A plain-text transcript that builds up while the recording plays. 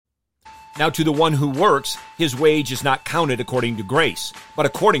Now to the one who works, his wage is not counted according to grace, but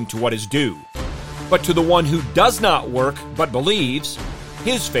according to what is due. But to the one who does not work, but believes,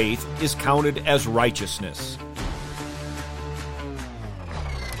 his faith is counted as righteousness.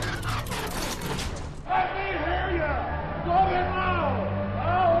 Let me hear you! Going low!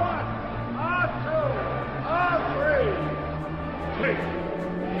 A1, A2, A3. Please.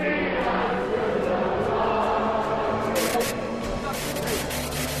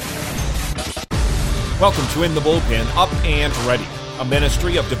 Welcome to In the Bullpen, Up and Ready, a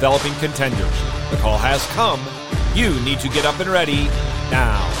ministry of developing contenders. The call has come. You need to get up and ready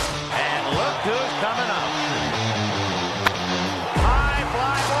now. And look who's coming up. High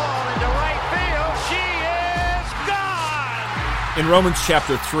fly ball into right field. She is gone! In Romans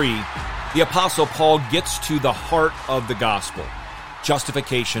chapter 3, the Apostle Paul gets to the heart of the gospel,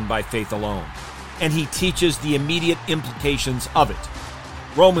 justification by faith alone, and he teaches the immediate implications of it.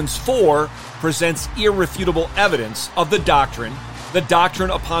 Romans 4 presents irrefutable evidence of the doctrine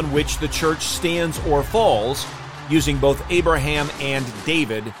upon which the church stands or falls, using both Abraham and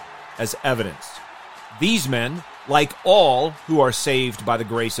David as evidence. These men, like all who are saved by the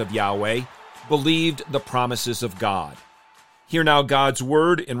grace of Yahweh, believed the promises of God. Hear now God's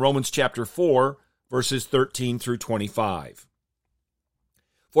word in Romans chapter 4, verses 13 through 25.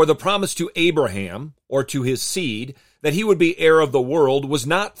 For the promise to Abraham, or to his seed, that he would be heir of the world was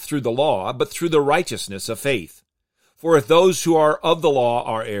not through the law, but through the righteousness of faith. For if those who are of the law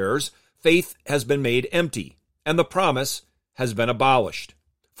are heirs, faith has been made empty, and the promise has been abolished.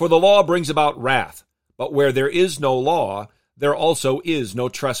 For the law brings about wrath, but where there is no law, there also is no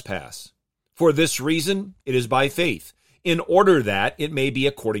trespass. For this reason it is by faith, in order that it may be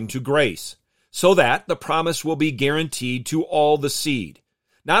according to grace, so that the promise will be guaranteed to all the seed,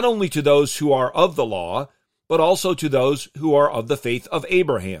 not only to those who are of the law, but also to those who are of the faith of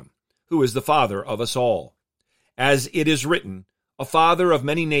Abraham, who is the father of us all. As it is written, a father of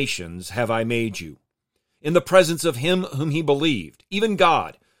many nations have I made you, in the presence of him whom he believed, even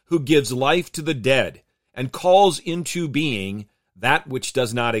God, who gives life to the dead, and calls into being that which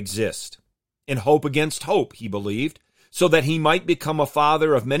does not exist. In hope against hope he believed, so that he might become a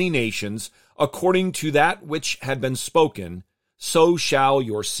father of many nations, according to that which had been spoken, so shall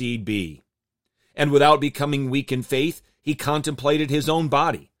your seed be. And without becoming weak in faith, he contemplated his own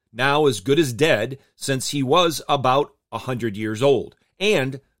body, now as good as dead, since he was about 100 years old,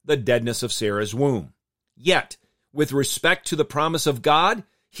 and the deadness of Sarah's womb. Yet, with respect to the promise of God,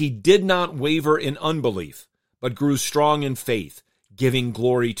 he did not waver in unbelief, but grew strong in faith, giving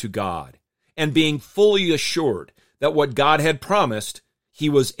glory to God, and being fully assured that what God had promised, he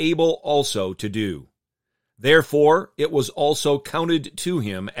was able also to do. Therefore, it was also counted to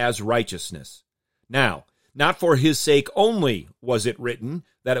him as righteousness. Now, not for his sake only was it written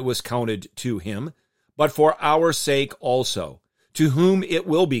that it was counted to him, but for our sake also, to whom it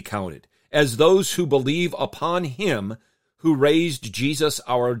will be counted, as those who believe upon him who raised Jesus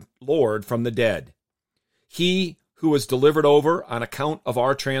our Lord from the dead. He who was delivered over on account of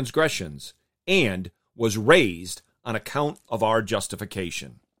our transgressions, and was raised on account of our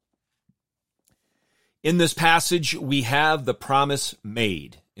justification. In this passage, we have the promise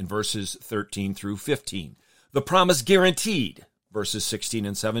made in verses 13 through 15. The promise guaranteed, verses 16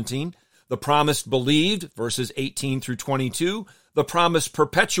 and 17. The promise believed, verses 18 through 22. The promise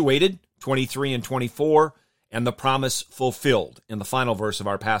perpetuated, 23 and 24. And the promise fulfilled, in the final verse of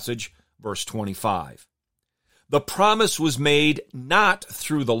our passage, verse 25. The promise was made not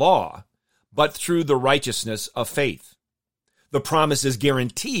through the law, but through the righteousness of faith. The promise is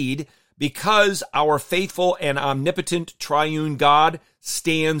guaranteed because our faithful and omnipotent triune God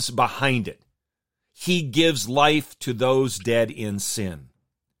stands behind it. He gives life to those dead in sin.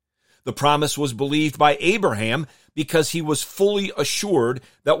 The promise was believed by Abraham because he was fully assured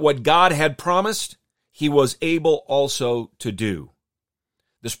that what God had promised, he was able also to do.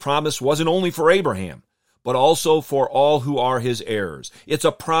 This promise wasn't only for Abraham, but also for all who are his heirs. It's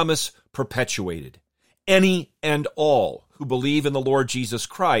a promise perpetuated. Any and all who believe in the Lord Jesus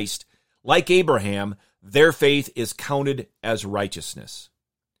Christ, like Abraham, their faith is counted as righteousness.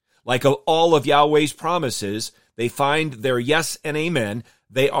 Like all of Yahweh's promises, they find their yes and amen.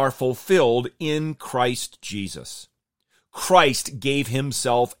 They are fulfilled in Christ Jesus. Christ gave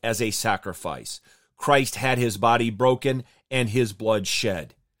himself as a sacrifice. Christ had his body broken and his blood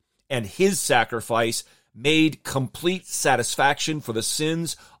shed. And his sacrifice made complete satisfaction for the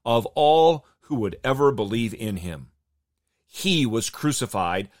sins of all who would ever believe in him. He was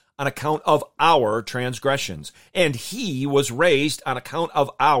crucified on account of our transgressions, and he was raised on account of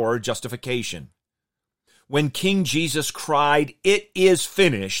our justification. When King Jesus cried, "It is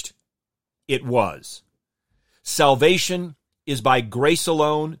finished," it was. Salvation is by grace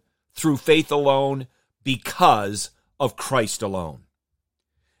alone, through faith alone, because of Christ alone.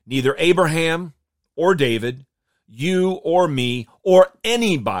 Neither Abraham or David, you or me, or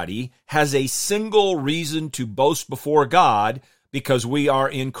anybody has a single reason to boast before God because we are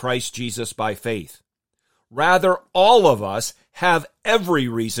in Christ Jesus by faith. Rather, all of us have every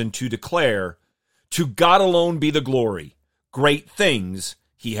reason to declare, to God alone be the glory, great things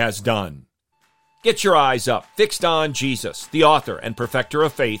he has done. Get your eyes up, fixed on Jesus, the author and perfecter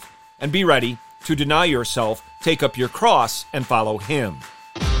of faith, and be ready to deny yourself, take up your cross, and follow him.